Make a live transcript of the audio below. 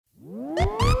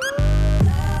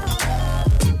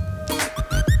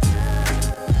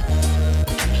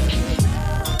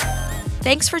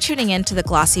Thanks for tuning in to the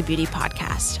Glossy Beauty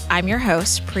Podcast. I'm your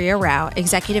host, Priya Rao,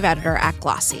 Executive Editor at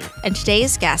Glossy, and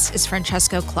today's guest is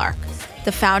Francesco Clark,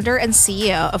 the founder and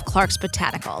CEO of Clark's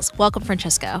Botanicals. Welcome,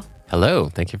 Francesco. Hello.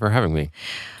 Thank you for having me.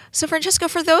 So, Francesco,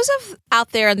 for those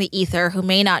out there in the ether who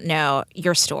may not know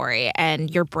your story and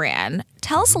your brand,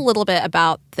 tell us a little bit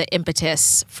about the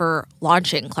impetus for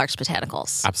launching Clark's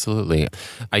Botanicals. Absolutely.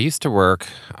 I used to work,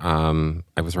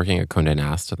 I was working at Condé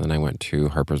Nast, and then I went to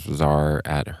Harper's Bazaar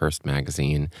at Hearst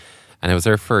Magazine. And I was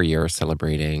there for a year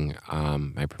celebrating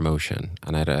my promotion.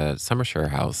 And I had a summer share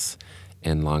house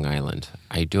in Long Island.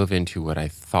 I dove into what I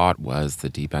thought was the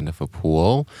deep end of a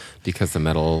pool because the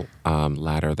metal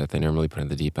ladder that they normally put in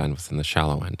the deep end was in the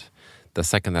shallow end. The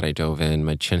second that I dove in,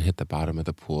 my chin hit the bottom of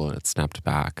the pool and it snapped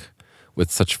back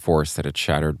with such force that it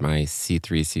shattered my C3,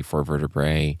 C4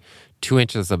 vertebrae 2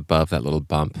 inches above that little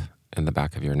bump in the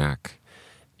back of your neck.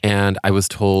 And I was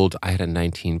told I had a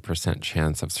 19%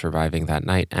 chance of surviving that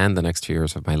night and the next 2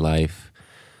 years of my life.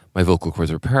 My vocal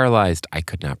cords were paralyzed. I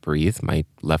could not breathe. My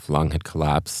left lung had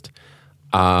collapsed.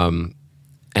 And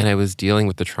I was dealing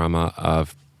with the trauma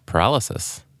of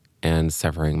paralysis and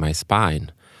severing my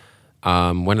spine.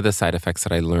 One of the side effects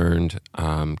that I learned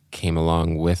came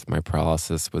along with my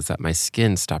paralysis was that my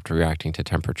skin stopped reacting to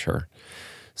temperature.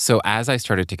 So as I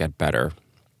started to get better,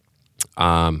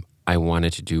 I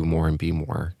wanted to do more and be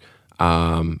more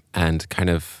and kind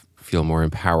of feel more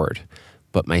empowered.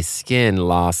 But my skin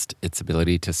lost its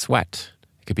ability to sweat.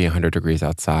 It could be 100 degrees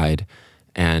outside,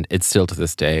 and it still to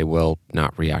this day will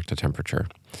not react to temperature.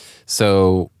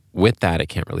 So with that, it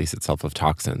can't release itself of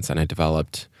toxins. And I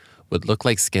developed what looked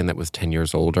like skin that was 10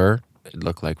 years older. It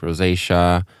looked like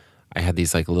rosacea. I had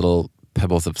these like little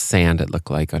pebbles of sand that looked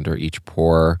like under each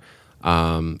pore.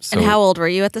 And how old were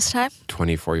you at this time?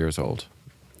 24 years old.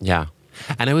 Yeah.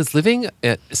 And I was living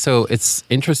it. So it's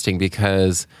interesting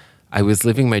because I was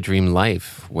living my dream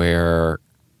life where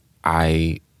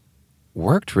I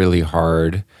worked really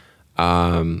hard,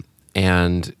 and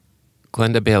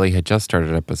Glenda Bailey had just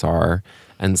started at Bazaar,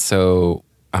 and so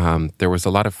there was a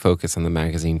lot of focus on the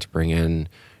magazine to bring in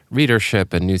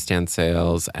readership and newsstand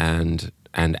sales and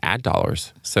ad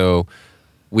dollars. So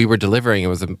we were delivering. It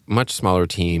was a much smaller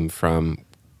team from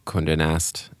Condé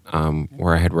Nast,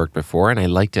 where I had worked before, and I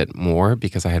liked it more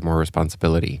because I had more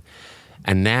responsibility.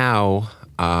 And now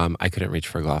I couldn't reach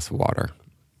for a glass of water,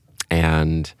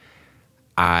 and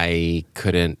I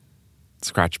couldn't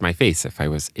scratch my face if I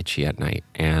was itchy at night.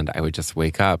 And I would just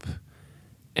wake up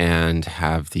and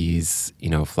have these,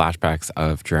 flashbacks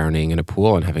of drowning in a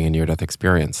pool and having a near-death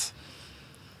experience.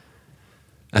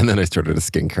 And then I started a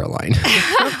skincare line.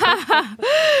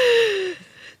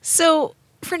 So,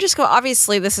 Francesco,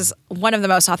 obviously this is one of the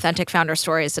most authentic founder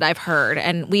stories that I've heard,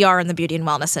 and we are in the beauty and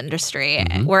wellness industry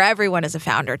where everyone is a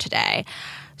founder today.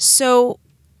 So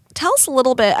tell us a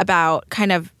little bit about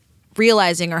kind of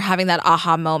realizing or having that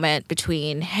aha moment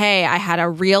between, hey, I had a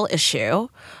real issue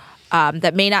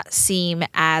that may not seem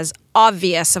as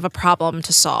obvious of a problem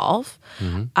to solve,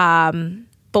 but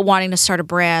wanting to start a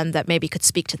brand that maybe could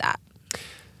speak to that.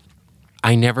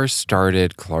 I never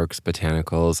started Clark's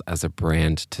Botanicals as a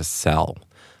brand to sell.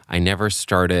 I never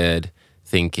started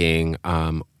thinking,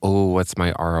 what's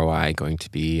my ROI going to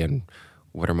be and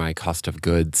what are my cost of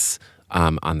goods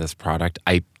on this product.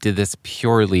 I did this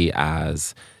purely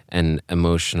as an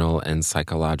emotional and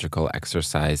psychological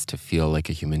exercise to feel like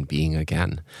a human being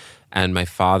again. And my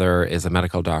father is a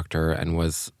medical doctor and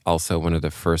was also one of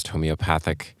the first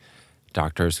homeopathic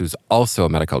doctors who's also a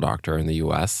medical doctor in the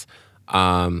U.S.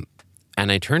 And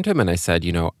I turned to him and I said,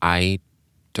 I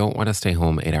don't want to stay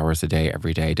home 8 hours a day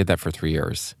every day. I did that for 3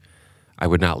 years. I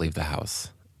would not leave the house.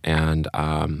 And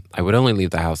I would only leave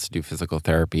the house to do physical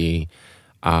therapy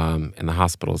in the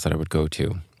hospitals that I would go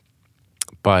to.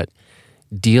 But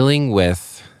dealing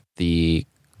with the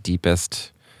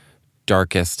deepest,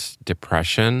 darkest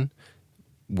depression,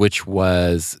 which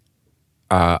was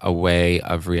a way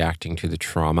of reacting to the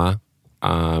trauma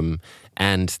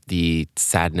and the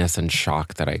sadness and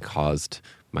shock that I caused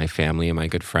my family and my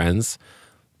good friends,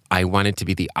 I wanted to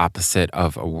be the opposite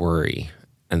of a worry.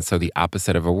 And so the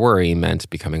opposite of a worry meant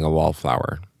becoming a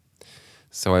wallflower.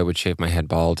 So I would shave my head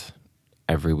bald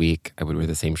every week. I would wear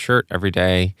the same shirt every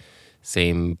day,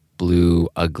 same blue,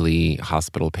 ugly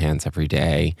hospital pants every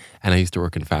day. And I used to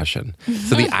work in fashion.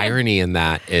 So the irony in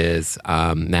that is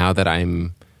now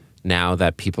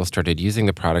that people started using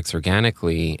the products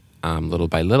organically, little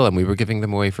by little, and we were giving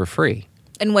them away for free.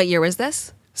 And what year was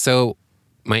this? So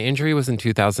my injury was in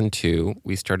 2002.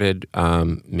 We started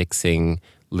mixing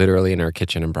literally in our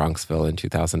kitchen in Bronxville in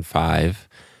 2005.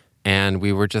 And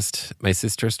my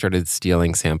sister started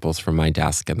stealing samples from my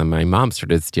desk, and then my mom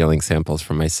started stealing samples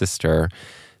from my sister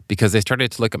because they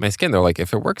started to look at my skin. They're like,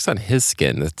 if it works on his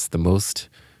skin, that's the most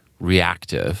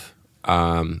reactive,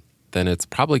 then it's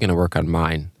probably going to work on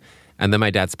mine. And then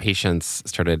my dad's patients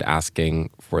started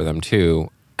asking for them too.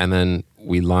 And then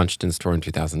we launched in store in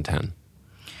 2010.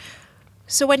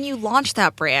 So when you launched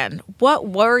that brand, what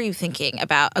were you thinking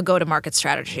about a go-to-market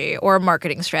strategy or a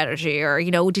marketing strategy? Or,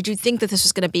 did you think that this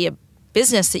was going to be a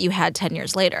business that you had 10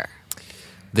 years later?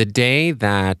 The day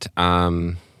that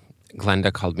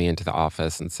Glenda called me into the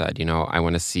office and said, I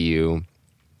want to see you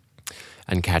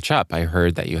and catch up. I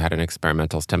heard that you had an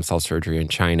experimental stem cell surgery in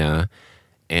China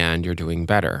and you're doing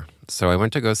better. So I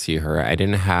went to go see her. I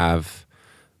didn't have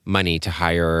money to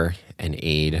hire an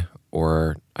aide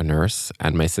or a nurse.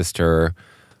 And my sister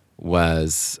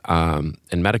was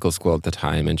in medical school at the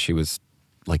time, and she was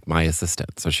like my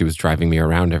assistant. So she was driving me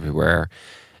around everywhere.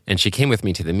 And she came with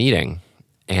me to the meeting.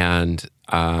 And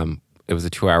it was a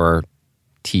 2-hour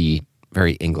tea,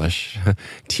 very English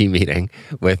tea meeting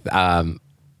with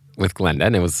Glenda.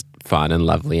 And it was fun and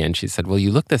lovely. And she said, well,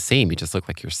 you look the same. You just look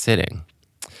like you're sitting.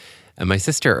 And my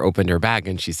sister opened her bag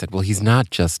and she said, well, he's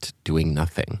not just doing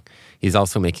nothing. He's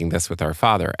also making this with our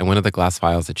father. And one of the glass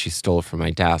vials that she stole from my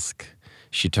desk,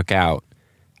 she took out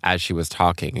as she was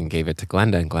talking and gave it to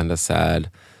Glenda. And Glenda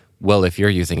said, well, if you're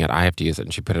using it, I have to use it.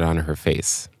 And she put it on her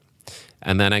face.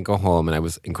 And then I go home and I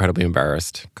was incredibly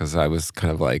embarrassed because I was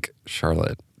kind of like,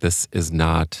 Charlotte, this is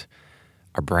not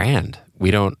a brand.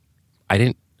 I'm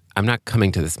not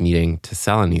coming to this meeting to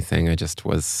sell anything. I just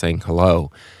was saying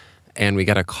hello. And we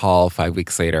got a call 5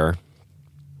 weeks later,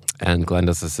 and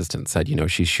Glenda's assistant said,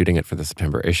 she's shooting it for the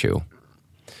September issue.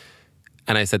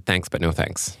 And I said, thanks, but no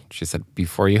thanks. She said,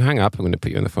 before you hang up, I'm going to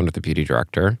put you on the phone with the beauty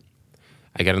director.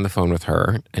 I get on the phone with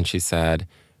her, and she said,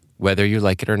 whether you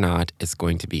like it or not, it's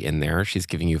going to be in there. She's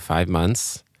giving you 5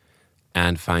 months,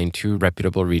 and find 2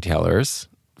 reputable retailers,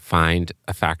 find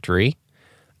a factory,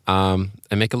 and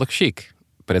make it look chic.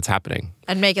 But it's happening.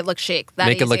 And make it look chic.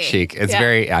 Make it look chic. It's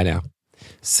I know.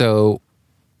 So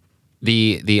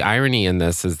the irony in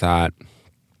this is that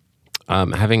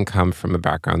having come from a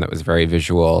background that was very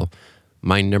visual,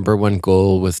 my number one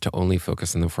goal was to only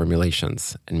focus on the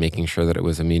formulations and making sure that it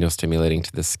was immunostimulating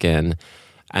to the skin,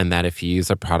 and that if you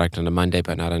use a product on a Monday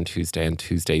but not on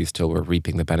Tuesday, you still were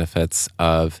reaping the benefits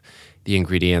of the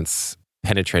ingredients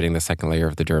penetrating the second layer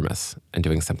of the dermis and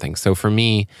doing something. So for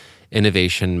me,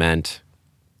 innovation meant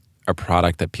a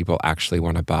product that people actually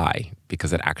want to buy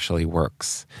because it actually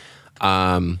works.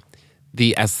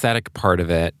 The aesthetic part of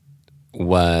it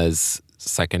was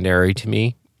secondary to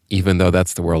me, even though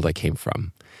that's the world I came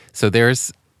from. So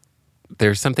there's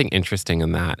something interesting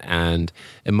in that. And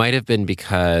it might have been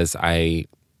because I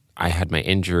had my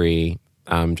injury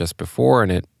just before,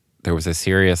 and there was a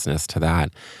seriousness to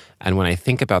that. And when I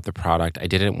think about the product, I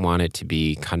didn't want it to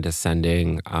be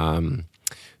condescending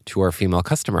to our female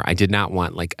customer. I did not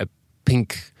want like a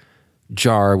pink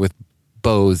jar with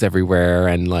bows everywhere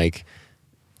and like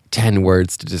 10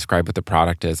 words to describe what the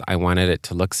product is. I wanted it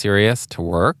to look serious, to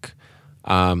work.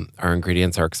 Our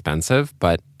ingredients are expensive,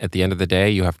 but at the end of the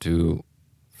day, you have to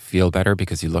feel better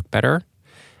because you look better.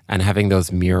 And having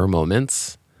those mirror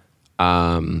moments,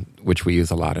 which we use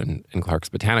a lot in Clark's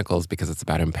Botanicals because it's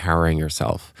about empowering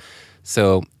yourself.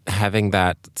 So having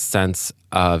that sense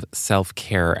of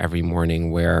self-care every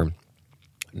morning where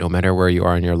no matter where you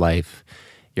are in your life,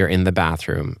 you're in the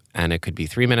bathroom, and it could be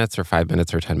 3 minutes or 5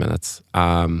 minutes or 10 minutes.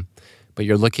 But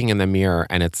you're looking in the mirror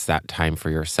and it's that time for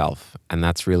yourself. And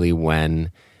that's really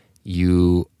when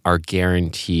you are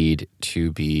guaranteed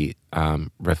to be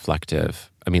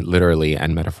reflective. I mean, literally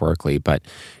and metaphorically, but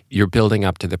you're building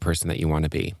up to the person that you want to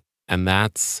be. And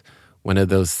that's one of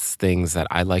those things that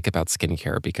I like about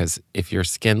skincare, because if your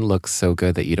skin looks so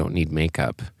good that you don't need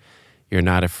makeup, you're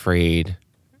not afraid.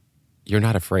 You're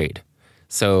not afraid.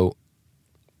 So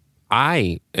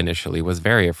I initially was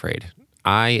very afraid.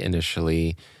 I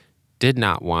initially did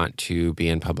not want to be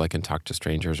in public and talk to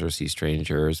strangers or see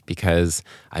strangers because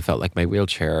I felt like my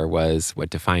wheelchair was what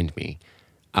defined me.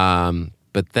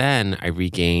 But then I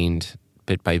regained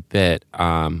bit by bit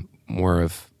more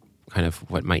of kind of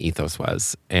what my ethos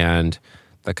was and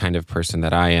the kind of person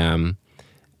that I am.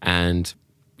 And,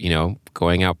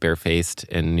 going out barefaced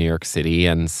in New York City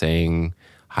and saying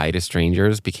hi to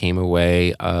strangers became a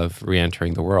way of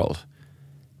re-entering the world.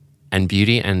 And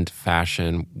beauty and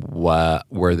fashion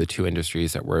were the 2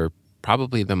 industries that were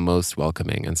probably the most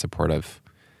welcoming and supportive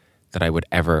that I would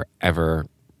ever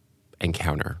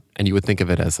encounter. And you would think of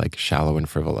it as like shallow and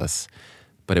frivolous,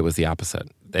 but it was the opposite.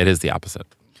 It is the opposite.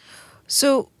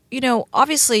 So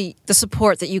obviously the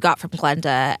support that you got from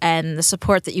Glenda and the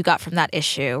support that you got from that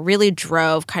issue really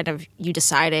drove kind of you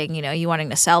deciding, you wanting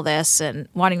to sell this and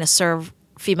wanting to serve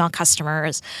female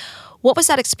customers. What was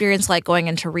that experience like going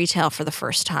into retail for the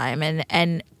first time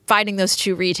and finding those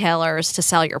two retailers to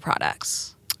sell your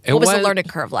products? What was the learning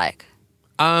curve like?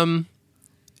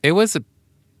 It was a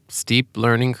steep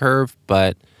learning curve,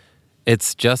 but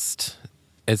it's just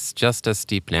as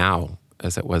steep now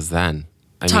as it was then.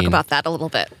 Talk about that a little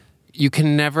bit. You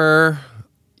can never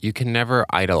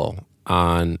idle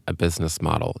on a business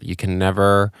model. You can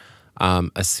never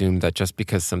assume that just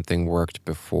because something worked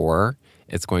before,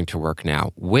 it's going to work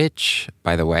now, which,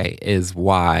 by the way, is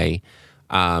why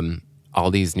all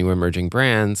these new emerging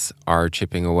brands are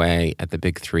chipping away at the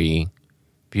big three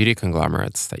beauty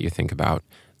conglomerates that you think about.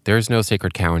 There's no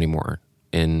sacred cow anymore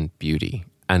in beauty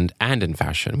and in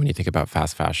fashion when you think about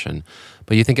fast fashion.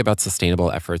 But you think about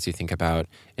sustainable efforts, you think about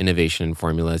innovation in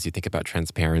formulas, you think about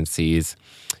transparencies,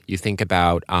 you think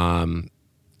about,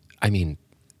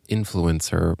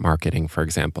 influencer marketing, for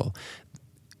example.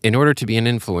 In order to be an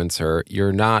influencer,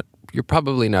 you're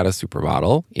probably not a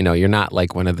supermodel. You're not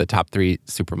like one of the top 3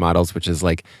 supermodels, which is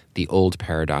like the old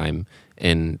paradigm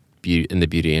in the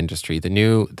beauty industry. The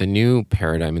new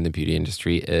paradigm in the beauty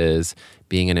industry is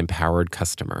being an empowered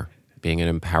customer, being an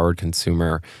empowered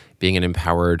consumer, being an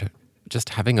empowered, just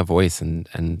having a voice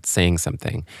and saying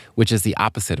something, which is the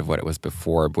opposite of what it was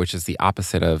before, which is the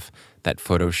opposite of that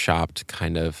photoshopped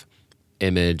kind of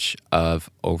image of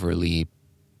overly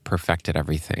perfected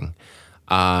everything.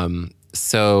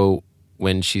 So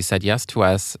when she said yes to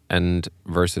us and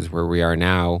versus where we are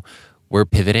now, we're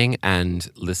pivoting and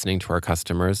listening to our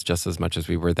customers just as much as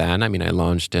we were then.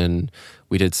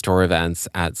 We did store events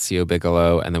at C.O.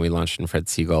 Bigelow, and then we launched in Fred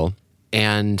Siegel.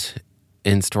 And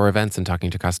in store events and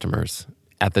talking to customers.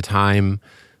 At the time,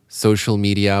 social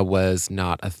media was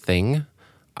not a thing.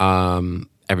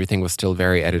 Everything was still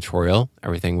very editorial.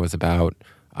 Everything was about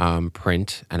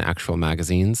print and actual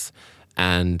magazines.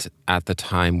 And at the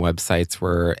time, websites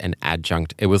were an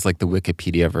adjunct. It was like the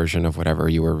Wikipedia version of whatever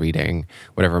you were reading,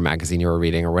 whatever magazine you were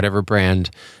reading, or whatever brand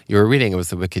you were reading. It was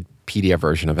the Wikipedia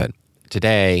version of it.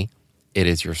 Today, it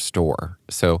is your store.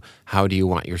 So how do you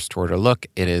want your store to look?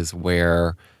 It is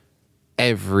where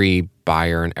every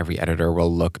buyer and every editor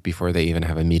will look before they even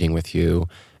have a meeting with you.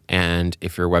 And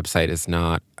if your website is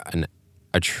not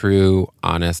a true,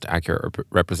 honest, accurate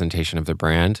representation of the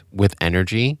brand with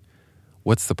energy,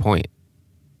 what's the point?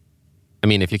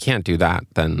 If you can't do that,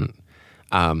 then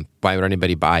why would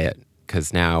anybody buy it?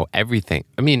 Because now everything,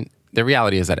 the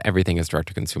reality is that everything is direct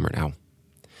to consumer now.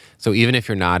 So even if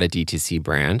you're not a DTC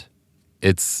brand,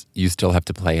 you still have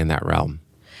to play in that realm.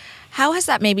 How has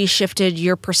that maybe shifted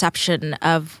your perception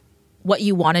of what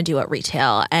you want to do at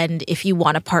retail? And if you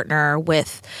want to partner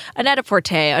with a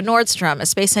Net-a-Porter, a Nordstrom, a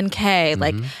Space NK,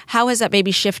 how has that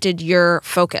maybe shifted your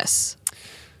focus?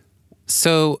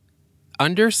 So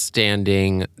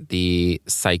understanding the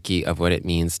psyche of what it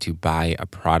means to buy a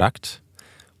product.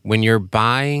 When you're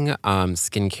buying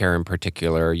skincare in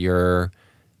particular,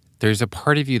 there's a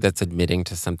part of you that's admitting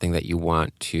to something that you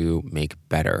want to make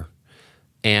better.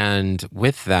 And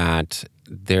with that,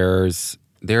 there is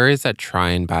that try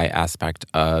and buy aspect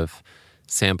of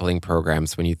sampling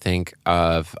programs. When you think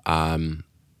of,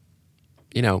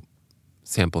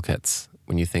 sample kits,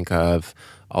 when you think of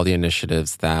all the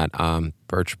initiatives that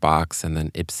Birchbox and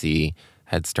then Ipsy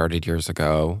had started years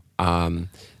ago,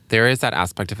 there is that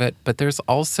aspect of it. But there is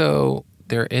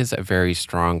a very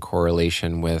strong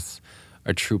correlation with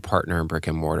a true partner in brick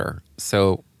and mortar.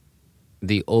 So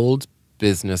the old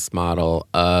business model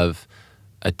of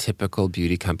a typical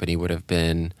beauty company would have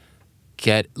been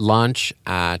launch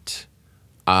at,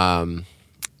 it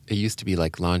used to be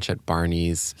like launch at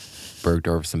Barney's,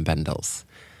 Bergdorf's, and Bendel's.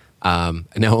 Now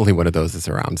only one of those is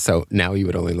around. So now you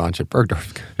would only launch at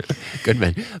Bergdorf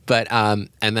Goodman. But, and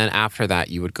then after that,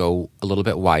 you would go a little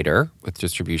bit wider with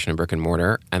distribution in brick and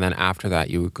mortar. And then after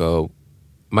that, you would go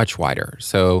much wider.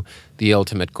 So the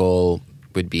ultimate goal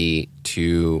would be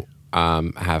to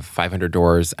have 500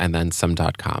 doors and then some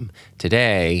 .com.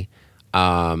 Today,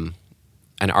 and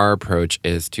our approach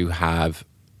is to have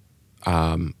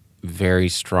very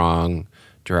strong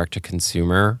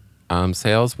direct-to-consumer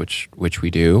sales, which we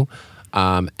do,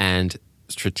 and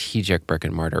strategic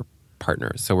brick-and-mortar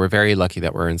partners. So we're very lucky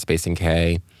that we're in Space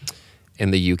NK. In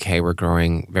the UK, we're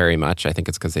growing very much. I think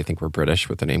it's because they think we're British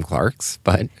with the name Clark's.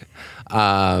 But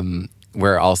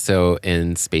we're also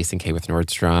in Space NK with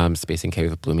Nordstrom, Space NK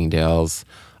with Bloomingdale's.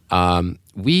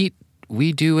 We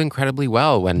do incredibly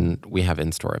well when we have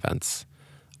in-store events.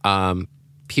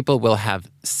 People will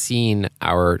have seen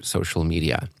our social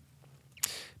media.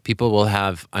 people will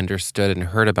have understood and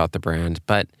heard about the brand,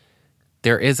 but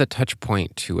there is a touch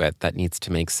point to it that needs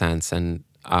to make sense. And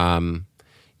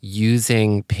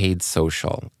using paid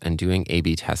social and doing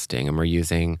A/B testing, and we're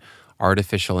using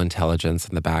artificial intelligence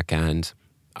in the back end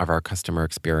of our customer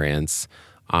experience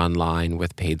online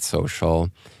with paid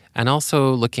social, and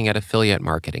also looking at affiliate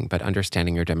marketing, but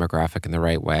understanding your demographic in the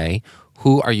right way.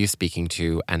 Who are you speaking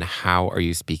to, and how are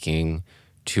you speaking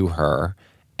to her?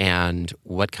 And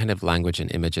what kind of language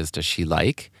and images does she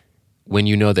like when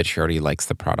you know that she already likes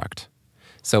the product?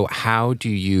 So how do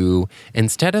you,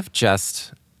 instead of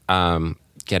just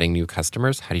getting new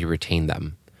customers, how do you retain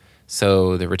them?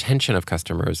 So the retention of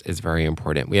customers is very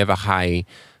important. We have a high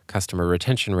customer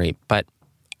retention rate, but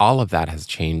all of that has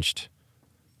changed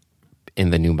in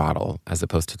the new model as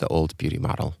opposed to the old beauty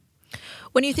model.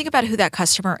 When you think about who that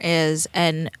customer is,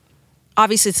 and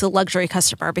obviously it's a luxury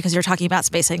customer because you're talking about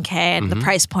Space NK and the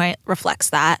price point reflects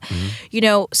that. You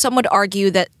know, some would argue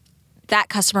that that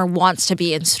customer wants to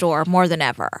be in store more than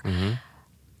ever.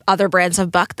 Other brands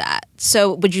have bucked that.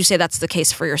 So would you say that's the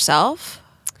case for yourself?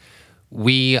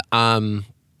 I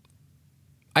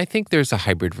think there's a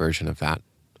hybrid version of that.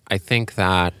 I think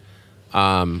that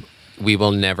we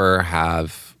will never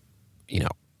have,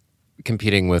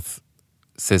 competing with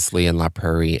Sisley and La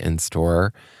Prairie in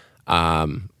store.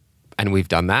 And we've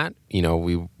done that.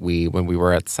 We when we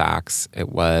were at Saks, it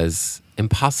was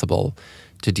impossible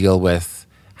to deal with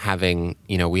having,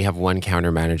 we have one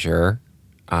counter manager.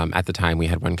 At the time, we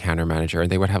had one counter manager,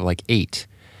 and they would have like 8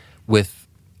 with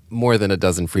more than a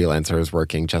dozen freelancers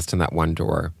working just in that one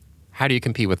door. How do you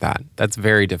compete with that? That's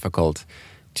very difficult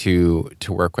to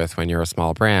work with when you're a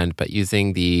small brand, but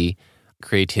using the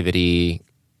creativity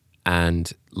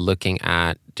and looking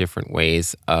at different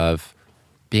ways of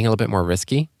being a little bit more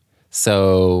risky.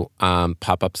 So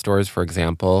pop-up stores, for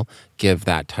example, give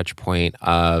that touch point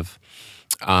of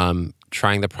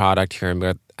trying the product,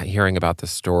 hearing about the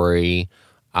story,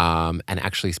 and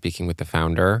actually speaking with the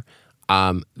founder.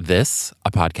 A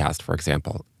podcast, for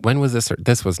example. When was this?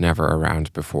 This was never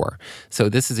around before. So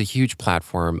this is a huge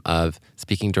platform of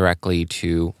speaking directly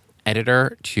to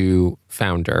editor, to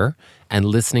founder, and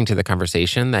listening to the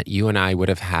conversation that you and I would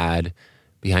have had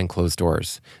behind closed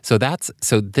doors. So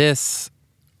this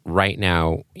right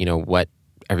now, what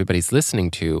everybody's listening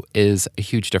to is a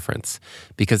huge difference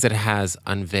because it has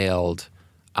unveiled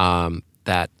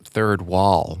that third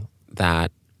wall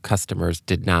that customers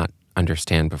did not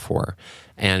understand before.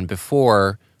 And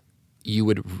before, you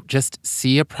would just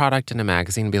see a product in a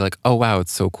magazine and be like, oh, wow,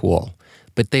 it's so cool.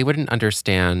 But they wouldn't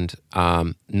understand,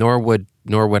 nor would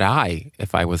I,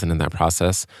 if I wasn't in that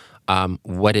process,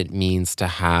 what it means to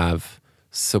have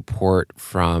support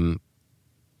from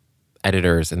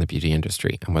editors in the beauty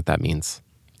industry and what that means.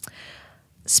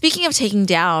 Speaking of taking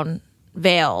down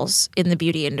veils in the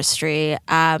beauty industry,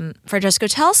 Francesco,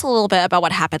 tell us a little bit about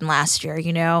what happened last year.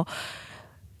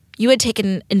 You had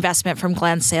taken investment from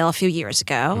Glenda a few years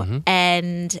ago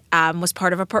and was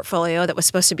part of a portfolio that was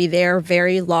supposed to be their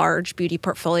very large beauty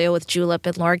portfolio with Julep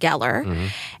and Laura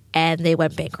Geller, and they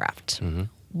went bankrupt.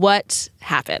 What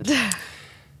happened?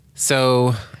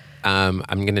 So I'm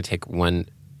going to take one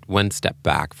step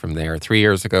back from there. 3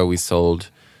 years ago, we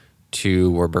sold to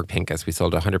Warburg Pincus. I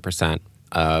sold 100%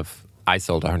 of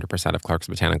Clark's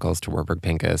Botanicals to Warburg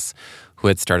Pincus, who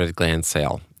had started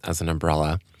Glenda as an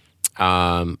umbrella.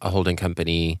 A holding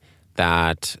company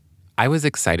that I was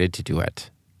excited to do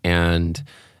it. And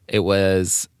it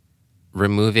was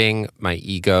removing my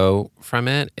ego from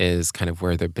it is kind of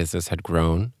where the business had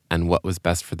grown. And what was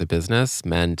best for the business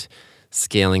meant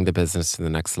scaling the business to the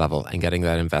next level and getting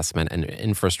that investment and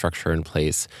infrastructure in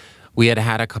place. We had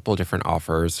a couple different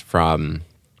offers from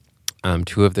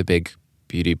 2 of the big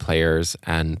beauty players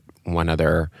and one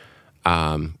other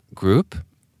group.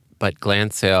 But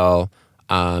Glenda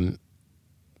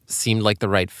seemed like the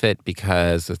right fit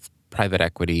because with private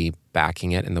equity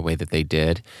backing it in the way that they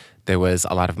did, there was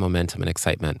a lot of momentum and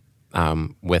excitement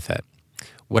with it.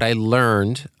 What I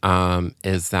learned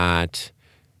is that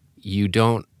you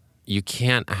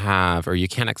can't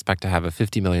expect to have a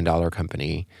 $50 million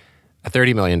company, a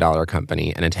 $30 million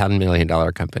company, and a $10 million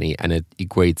company, and it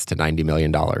equates to $90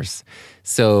 million.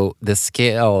 So the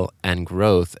scale and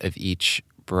growth of each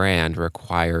brand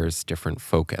requires different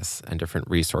focus and different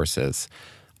resources.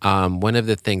 One of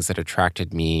the things that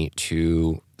attracted me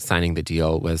to signing the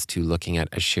deal was to looking at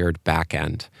a shared back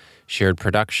end, shared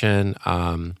production,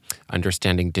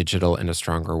 understanding digital in a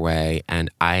stronger way. And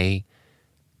I've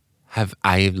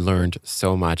learned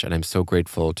so much, and I'm so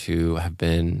grateful to have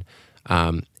been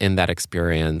in that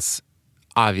experience.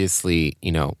 Obviously,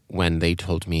 when they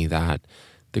told me that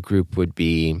the group would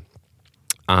be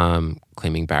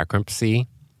claiming bankruptcy.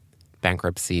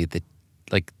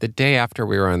 The day after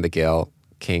we were on the Gayle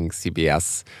King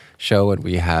CBS show and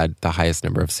we had the highest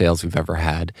number of sales we've ever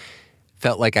had,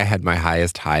 felt like I had my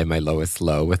highest high and my lowest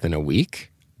low within a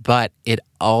week. But it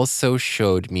also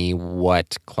showed me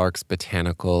what Clark's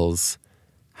Botanicals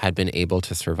had been able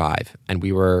to survive. And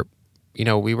we were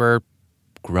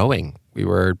growing. We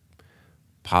were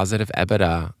positive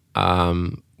EBITDA.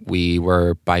 We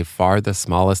were by far the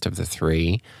smallest of the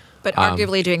three. But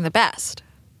arguably doing the best.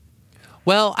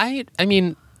 Well, I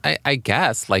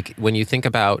guess, like, when you think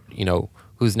about,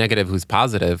 who's negative, who's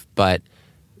positive, but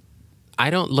I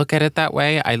don't look at it that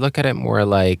way. I look at it more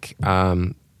like,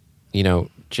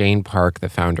 Jane Park, the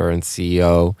founder and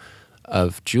CEO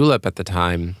of Julep at the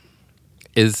time,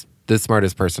 is the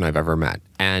smartest person I've ever met.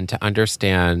 And to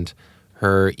understand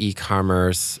her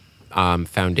e-commerce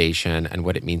foundation and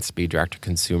what it means to be direct to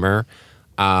consumer,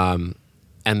 and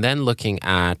then looking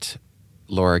at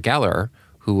Laura Geller,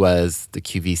 who was the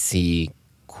QVC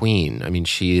queen. I mean,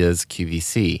 she is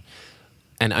QVC.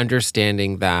 And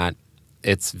understanding that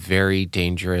it's very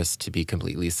dangerous to be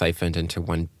completely siphoned into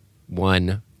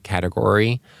one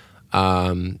category.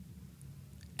 And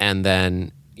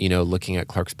then, looking at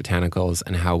Clark's Botanicals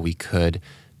and how we could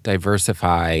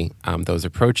diversify those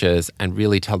approaches and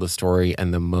really tell the story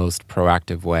in the most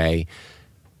proactive way,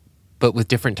 but with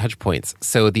different touch points.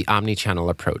 So the omni-channel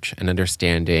approach and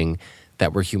understanding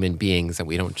that we're human beings and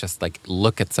we don't just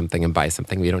look at something and buy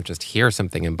something. We don't just hear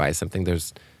something and buy something.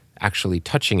 There's actually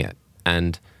touching it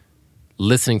and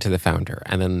listening to the founder.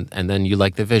 And then you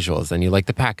like the visuals and you like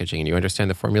the packaging and you understand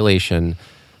the formulation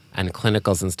and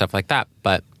clinicals and stuff like that.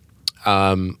 But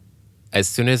as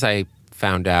soon as I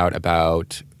found out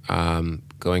about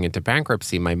going into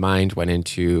bankruptcy, my mind went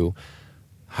into,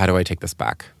 how do I take this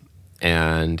back?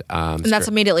 And that's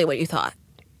immediately what you thought.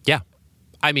 Yeah.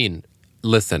 I mean,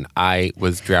 listen, I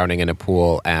was drowning in a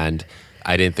pool and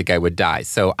I didn't think I would die.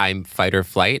 So I'm fight or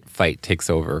flight. Fight takes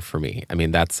over for me. I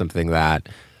mean, that's something that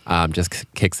just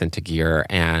kicks into gear.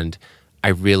 And I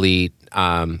really,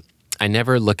 I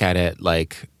never look at it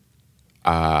like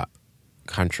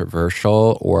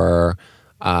controversial or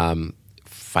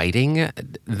fighting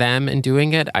them and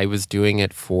doing it. I was doing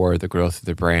it for the growth of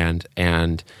the brand.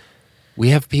 And we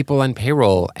have people on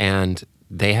payroll and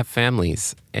they have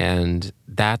families. And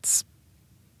that's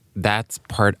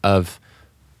part of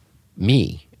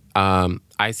me.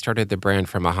 I started the brand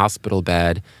from a hospital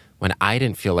bed when I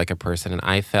didn't feel like a person and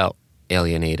I felt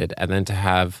alienated. And then to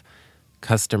have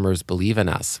customers believe in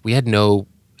us. We had no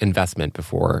investment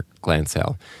before Gland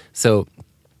Sale. So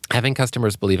having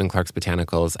customers believe in Clark's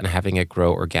Botanicals and having it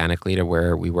grow organically to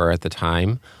where we were at the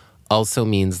time also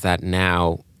means that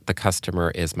now the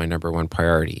customer is my number one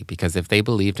priority. Because if they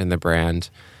believed in the brand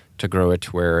to grow it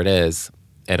to where it is,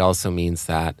 it also means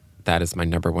that that is my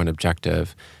number one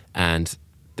objective. And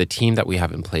the team that we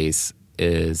have in place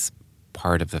is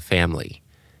part of the family.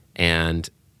 And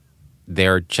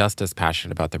they're just as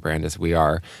passionate about the brand as we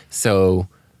are. So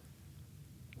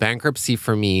bankruptcy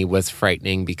for me was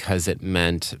frightening because it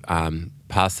meant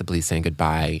possibly saying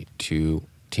goodbye to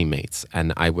teammates.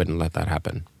 And I wouldn't let that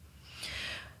happen.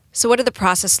 So what did the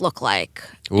process look like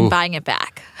in buying it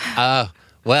back?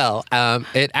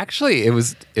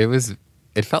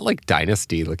 It felt like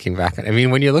Dynasty looking back. I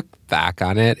mean, when you look back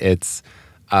on it, it's...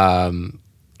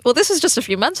 well, this is just a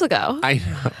few months ago.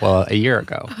 Well, a year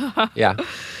ago. Yeah.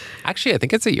 Actually, I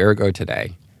think it's a year ago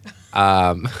today.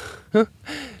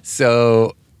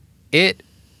 So it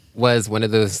was one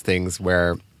of those things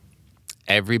where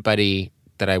everybody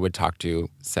that I would talk to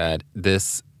said,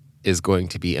 this is going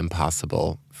to be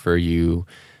impossible for you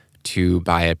to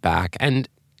buy it back. And,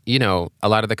 a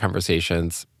lot of the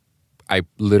conversations, I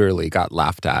literally got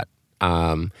laughed at.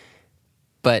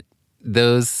 But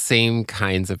those same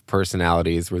kinds of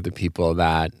personalities were the people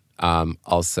that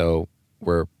also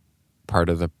were part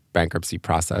of the bankruptcy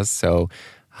process. So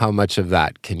how much of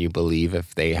that can you believe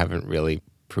if they haven't really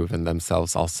proven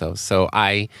themselves also? So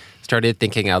I started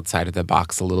thinking outside of the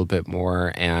box a little bit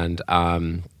more and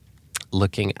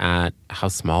looking at how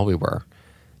small we were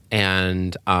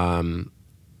and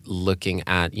looking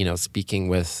at, speaking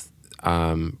with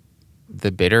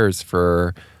the bidders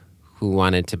for who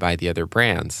wanted to buy the other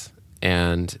brands.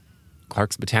 And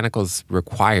Clark's Botanicals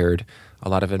required a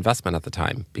lot of investment at the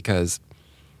time because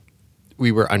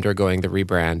we were undergoing the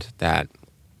rebrand that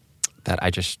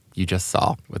you just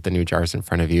saw with the new jars in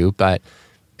front of you, but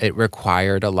it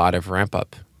required a lot of ramp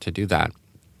up to do that.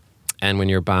 And when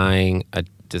you're buying a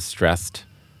distressed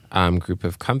group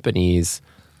of companies,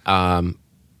 I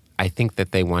think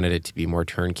that they wanted it to be more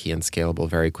turnkey and scalable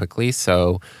very quickly.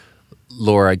 So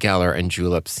Laura Geller and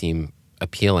Julep seem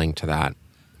appealing to that.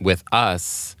 With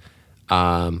us,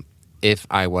 if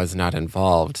I was not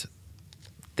involved,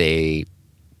 they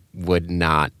would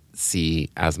not see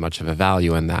as much of a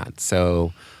value in that.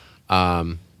 So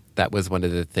that was one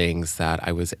of the things that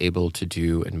I was able to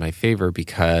do in my favor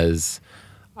because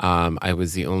I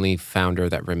was the only founder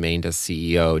that remained as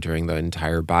CEO during the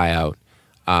entire buyout.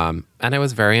 And I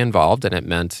was very involved, and it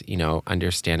meant,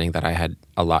 understanding that I had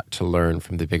a lot to learn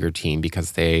from the bigger team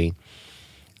because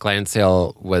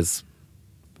Glandsale was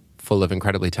full of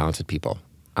incredibly talented people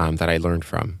that I learned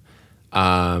from.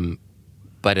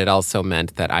 But it also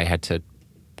meant that I had to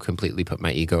completely put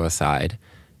my ego aside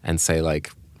and say,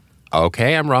 like,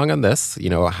 okay, I'm wrong on this.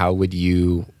 How would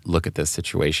you look at this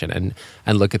situation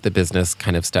and look at the business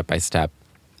kind of step by step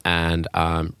and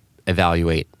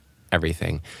evaluate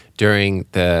everything. During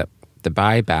the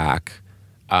buyback,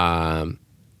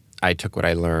 I took what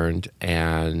I learned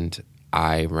and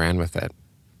I ran with it.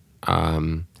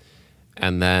 And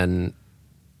then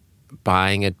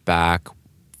buying it back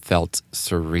felt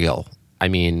surreal. I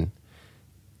mean,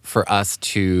 for us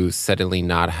to suddenly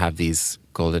not have these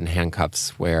golden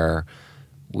handcuffs where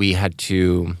we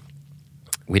didn't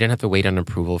have to wait on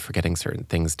approval for getting certain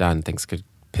things done. Things could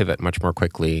pivot much more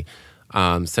quickly.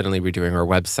 Suddenly redoing our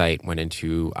website went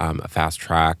into a fast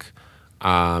track.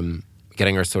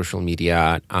 Getting our social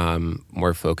media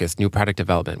more focused. New product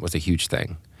development was a huge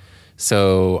thing.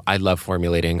 So I love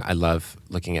formulating. I love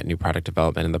looking at new product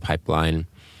development in the pipeline.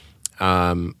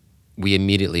 We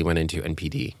immediately went into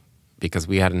NPD because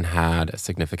we hadn't had a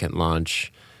significant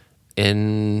launch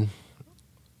in,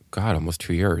 almost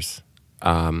 2 years.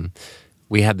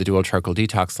 We had the dual charcoal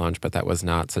detox launch, but that was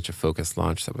not such a focused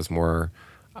launch. That was more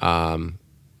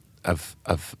of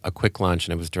a quick launch,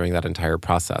 and it was during that entire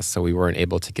process. So we weren't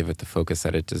able to give it the focus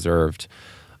that it deserved.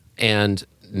 And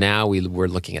now we're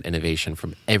looking at innovation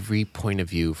from every point of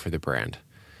view for the brand.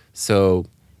 So,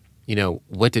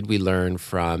 what did we learn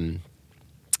from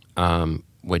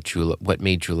what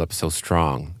made Julep so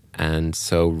strong and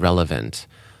so relevant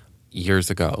years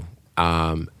ago?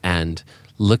 And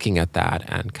looking at that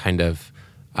and kind of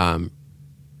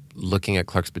looking at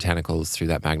Clark's Botanicals through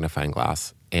that magnifying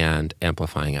glass and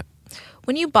amplifying it.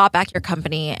 When you bought back your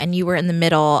company and you were in the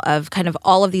middle of kind of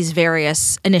all of these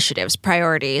various initiatives,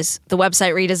 priorities, the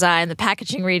website redesign, the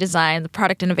packaging redesign, the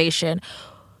product innovation,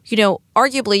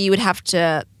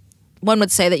 arguably one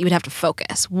would say that you would have to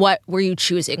focus. What were you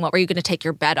choosing? What were you going to take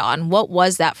your bet on? What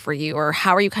was that for you? Or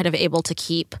how are you kind of able to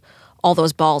keep all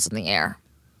those balls in the air?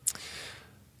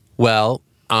 Well,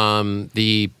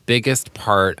 the biggest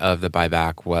part of the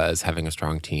buyback was having a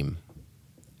strong team.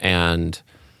 And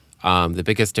the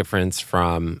biggest difference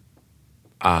from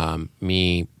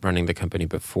me running the company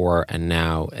before and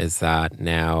now is that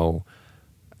now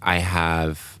I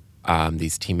have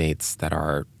these teammates that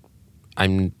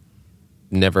I'm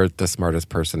never the smartest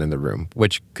person in the room,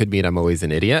 which could mean I'm always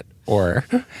an idiot, or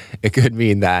it could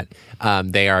mean that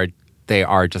they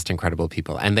are just incredible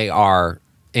people, and they are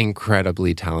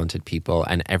incredibly talented people,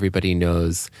 and everybody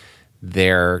knows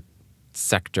their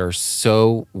sector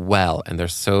so well, and they're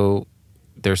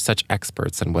such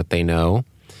experts in what they know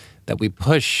that we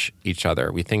push each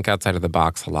other. We think outside of the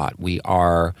box a lot. We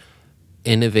are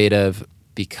innovative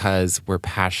because we're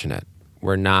passionate.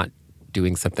 We're not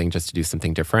doing something just to do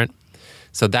something different.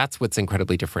 So that's what's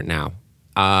incredibly different now.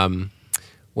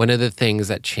 One of the things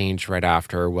that changed right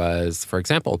after was, for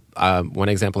example, one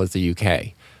example is the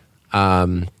UK.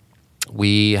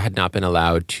 We had not been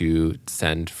allowed to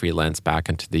send freelance back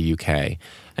into the UK.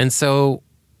 And so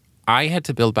I had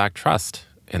to build back trust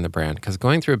in the brand because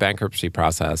going through a bankruptcy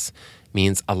process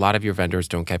means a lot of your vendors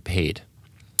don't get paid.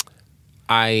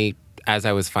 As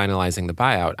I was finalizing the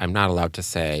buyout, I'm not allowed to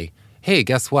say, hey,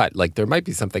 guess what? Like, there might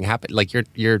be something happen. Like,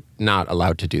 you're not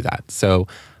allowed to do that. So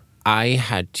I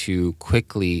had to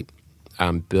quickly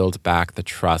build back the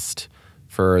trust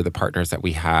for the partners that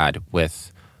we had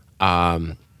with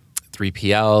 3PLs,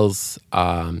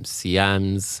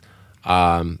 CMs,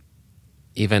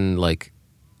 even like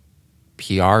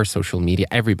PR, social media,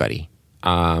 everybody.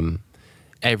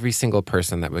 Every single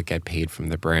person that would get paid from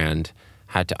the brand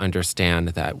had to understand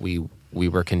that we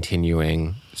were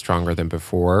continuing stronger than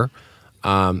before.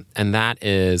 And that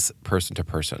is person to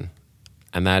person.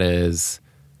 And that is,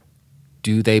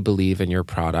 do they believe in your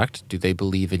product? Do they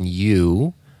believe in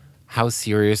you? How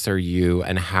serious are you?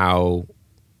 And how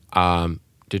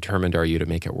determined are you to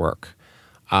make it work?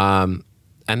 And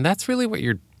that's really what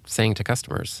you're saying to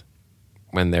customers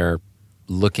when they're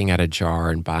looking at a jar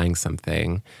and buying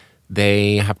something.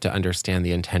 They have to understand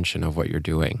the intention of what you're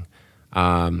doing.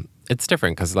 It's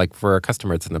different because, like, for a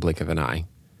customer, it's in the blink of an eye.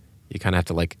 You kind of have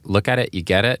to, like, look at it, you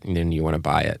get it, and then you want to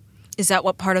buy it. Is that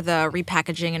what part of the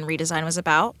repackaging and redesign was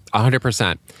about?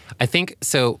 100%. I think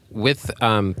so. With the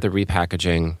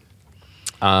repackaging,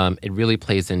 it really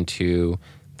plays into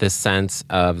the sense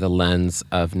of the lens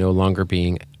of no longer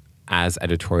being as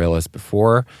editorial as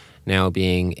before, now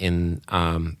being in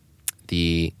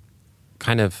the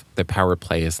kind of the power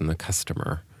play is in the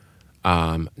customer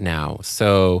now.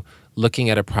 So looking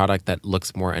at a product that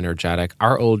looks more energetic.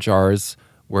 Our old jars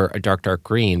were a dark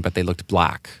green, but they looked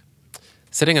black.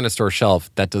 Sitting on a store shelf,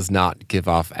 that does not give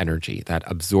off energy. That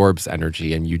absorbs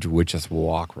energy, and you would just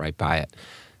walk right by it.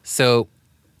 So,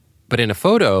 but in a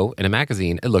photo, in a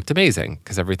magazine, it looked amazing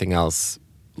because everything else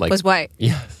was white.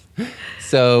 Yes.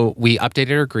 So we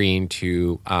updated our green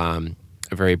to a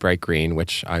very bright green,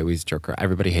 which I always joke around.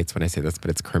 Everybody hates when I say this, but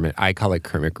it's Kermit. I call it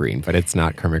Kermit green, but it's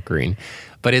not Kermit green.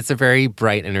 But it's a very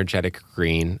bright, energetic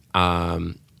green.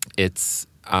 It's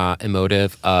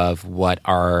emotive of what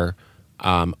our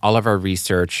all of our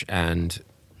research and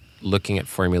looking at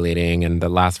formulating in the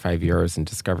last 5 years and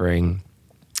discovering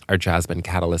our jasmine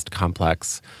catalyst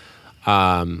complex,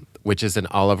 which is in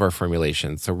all of our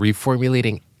formulations. So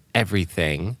reformulating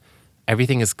everything.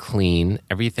 Everything is clean.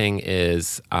 Everything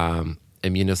is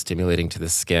immunostimulating to the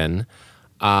skin.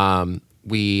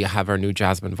 We have our new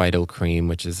Jasmine Vital Cream,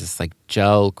 which is this like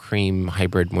gel cream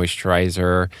hybrid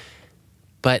moisturizer.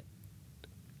 But,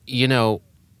 you know,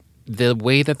 the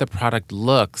way that the product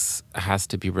looks has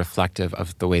to be reflective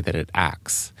of the way that it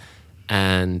acts.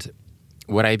 And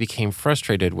what I became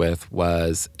frustrated with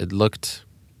was it looked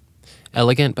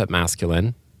elegant but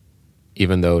masculine,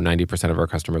 even though 90% of our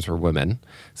customers were women.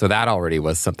 So that already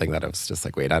was something that I was just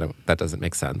like, wait, that doesn't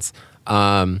make sense.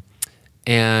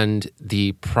 And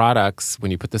the products, when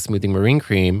you put the Smoothing Marine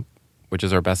Cream, which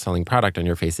is our best-selling product on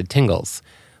your face, it tingles.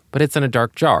 But it's in a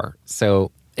dark jar.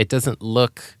 So it doesn't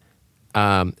look,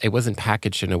 it wasn't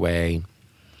packaged in a way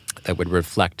that would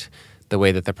reflect the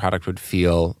way that the product would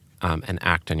feel and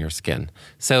act on your skin.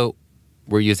 So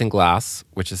we're using glass,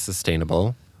 which is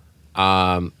sustainable.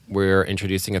 We're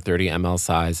introducing a 30 ml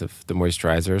size of the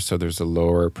moisturizer, so there's a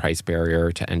lower price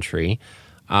barrier to entry.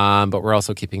 But we're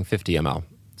also keeping 50 ml.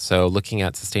 So looking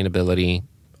at sustainability,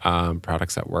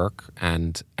 products at work,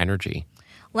 and energy.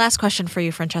 Last question for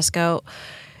you, Francesco.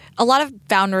 A lot of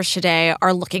founders today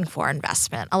are looking for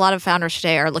investment. A lot of founders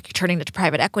today are turning to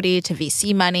private equity, to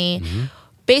VC money. Mm-hmm.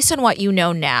 Based on what you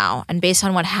know now and based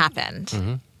on what happened,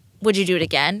 mm-hmm. would you do it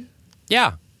again?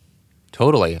 Yeah,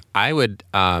 totally. I would.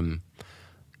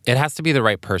 It has to be the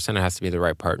right person. It has to be the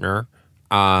right partner.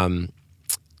 I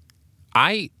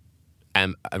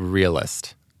am a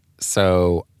realist.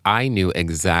 So I knew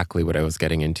exactly what I was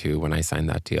getting into when I signed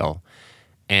that deal.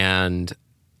 And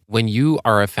when you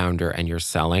are a founder and you're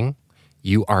selling,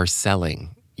 you are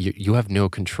selling. You have no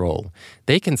control.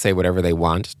 They can say whatever they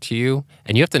want to you,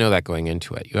 and you have to know that going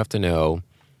into it. You have to know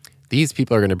these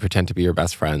people are going to pretend to be your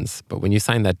best friends, but when you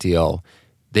sign that deal,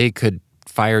 they could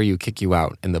fire you, kick you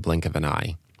out in the blink of an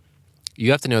eye. You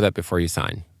have to know that before you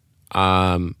sign.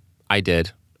 I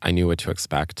did. I knew what to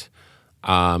expect.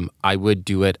 I would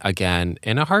do it again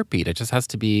in a heartbeat. It just has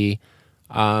to be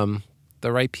the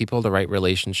right people, the right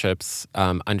relationships,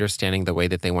 understanding the way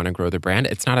that they want to grow the brand.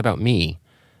 It's not about me.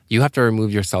 You have to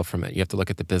remove yourself from it. You have to look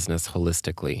at the business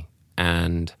holistically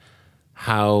and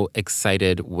how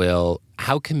committed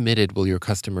will your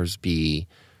customers be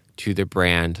to the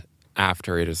brand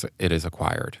after it is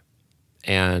acquired.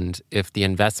 And if the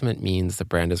investment means the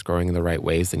brand is growing in the right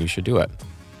ways, then you should do it.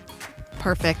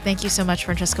 Perfect. Thank you so much,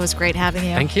 Francesco. It was great having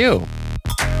you. Thank you.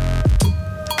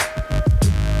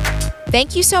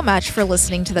 Thank you so much for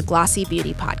listening to the Glossy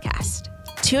Beauty Podcast.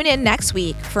 Tune in next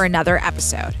week for another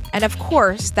episode. And of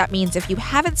course, that means if you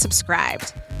haven't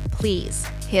subscribed, please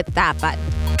hit that button.